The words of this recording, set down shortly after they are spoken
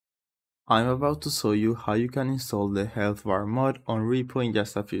I'm about to show you how you can install the health bar mod on R.E.P.O in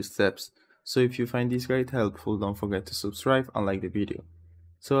just a few steps. So if you find this guide helpful, don't forget to subscribe and like the video.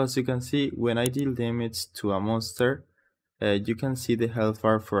 So as you can see, when I deal damage to a monster, you can see the health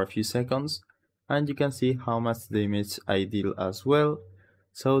bar for a few seconds, and you can see how much damage I deal as well.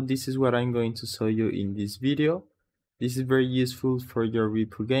 So this is what I'm going to show you in this video. This is very useful for your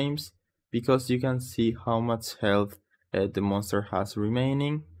R.E.P.O games because you can see how much health the monster has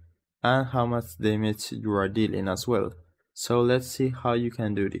remaining and how much damage you are dealing as well. So let's see how you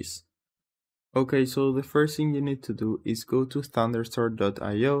can do this. Okay, so the first thing you need to do is go to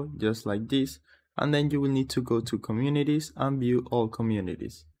thunderstore.io just like this, and then you will need to go to communities and view all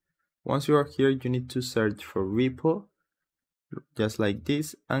communities. Once you are here, you need to search for R.E.P.O just like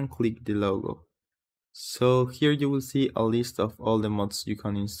this and click the logo. So here you will see a list of all the mods you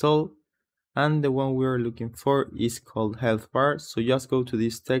can install, and the one we are looking for is called health bar. So just go to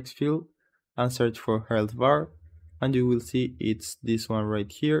this text field and search for health bar, and you will see it's this one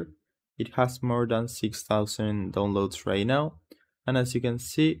right here. It has more than 6,000 downloads right now, and as you can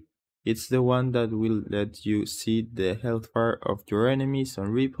see, it's the one that will let you see the health bar of your enemies on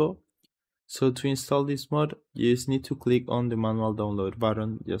R.E.P.O. So to install this mod, you just need to click on the manual download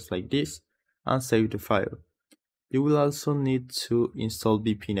button just like this and save the file. You will also need to install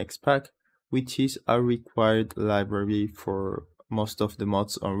BP Next Pack, which is a required library for most of the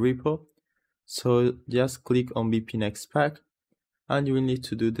mods on R.E.P.O. So just click on BP Next Pack, and you will need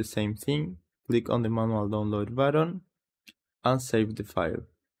to do the same thing. Click on the manual download button and save the file.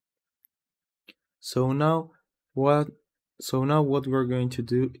 So now what we're going to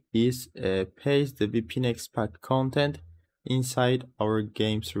do is paste the BP Next Pack content inside our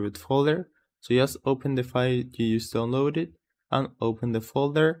game's root folder. So just open the file you just downloaded and open the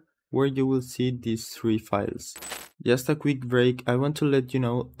folder where you will see these three files. Just a quick break, I want to let you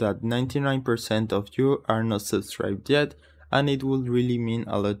know that 99% of you are not subscribed yet, and it will really mean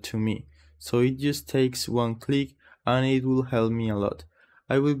a lot to me. So it just takes one click and it will help me a lot.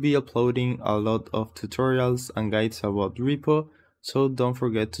 I will be uploading a lot of tutorials and guides about R.E.P.O, so don't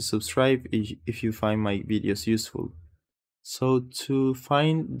forget to subscribe if you find my videos useful. So to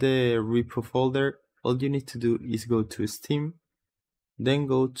find the R.E.P.O folder, all you need to do is go to Steam, then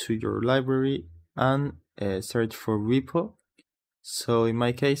go to your library and search for R.E.P.O. So in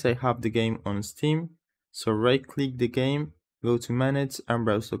my case, I have the game on Steam, so right click the game, go to Manage and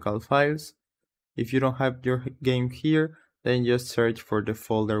browse local files. If you don't have your game here, then just search for the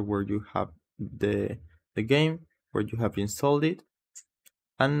folder where you have the game, where you have installed it.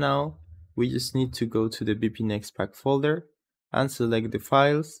 And now we just need to go to the BP Next Pack folder and select the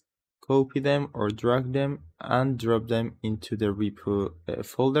files, copy them or drag them and drop them into the R.E.P.O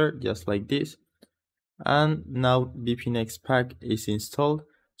folder just like this. And now BP Next Pack is installed,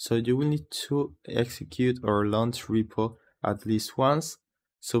 so you will need to execute or launch R.E.P.O at least once.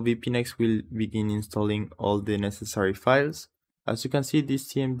 So BP Next will begin installing all the necessary files. As you can see,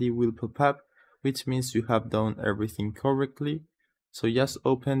 this TMD will pop up, which means you have done everything correctly. So just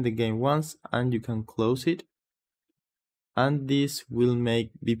open the game once and you can close it. And this will make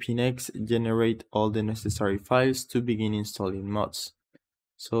BP Next generate all the necessary files to begin installing mods.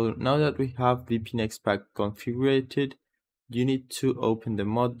 So now that we have BP Next Pack configured, you need to open the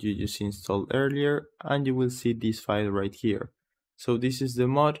mod you just installed earlier and you will see this file right here. So this is the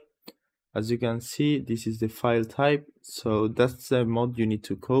mod. As you can see, this is the file type. So that's the mod you need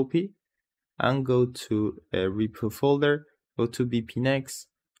to copy and go to a R.E.P.O folder, go to BP Next,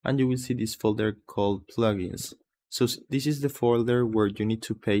 and you will see this folder called plugins. So this is the folder where you need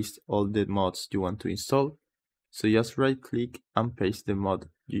to paste all the mods you want to install. So just right click and paste the mod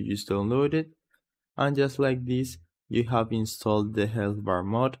you just downloaded, and just like this you have installed the health bar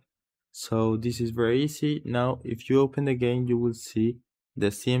mod. So this is very easy. Now if you open the game, you will see the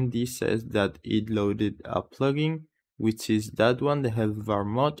CMD says that it loaded a plugin, which is that one, the health bar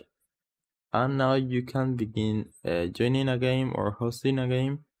mod. And now you can begin joining a game or hosting a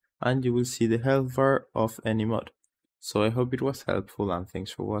game, and you will see the health bar of any mod. So I hope it was helpful and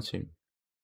thanks for watching.